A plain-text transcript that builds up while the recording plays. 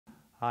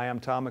Hi,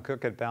 I'm Tom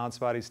McCook at Balanced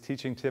Body's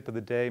teaching tip of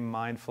the day,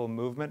 mindful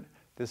movement.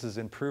 This is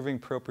improving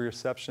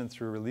proprioception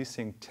through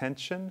releasing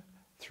tension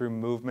through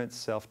movement,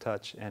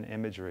 self-touch, and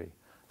imagery.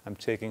 I'm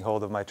taking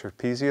hold of my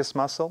trapezius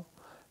muscle.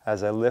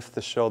 As I lift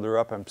the shoulder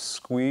up, I'm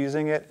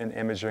squeezing it and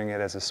imaging it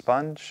as a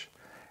sponge.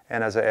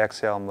 And as I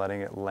exhale, I'm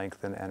letting it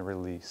lengthen and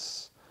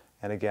release.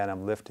 And again,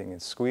 I'm lifting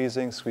and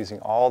squeezing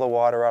all the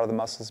water out of the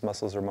muscles.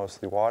 Muscles are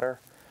mostly water.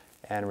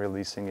 And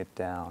releasing it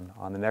down.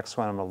 On the next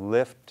one, I'm going to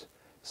lift,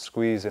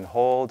 squeeze and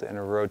hold,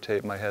 and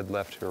rotate my head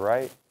left to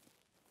right.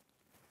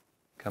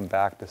 Come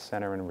back to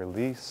center and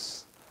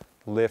release.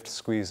 Lift,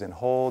 squeeze, and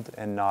hold,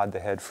 and nod the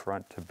head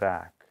front to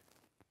back.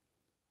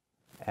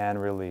 And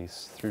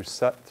release.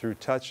 Through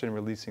touch and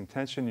releasing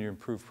tension, you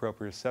improve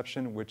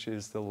proprioception, which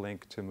is the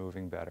link to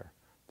moving better.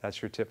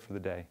 That's your tip for the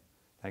day.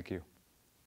 Thank you.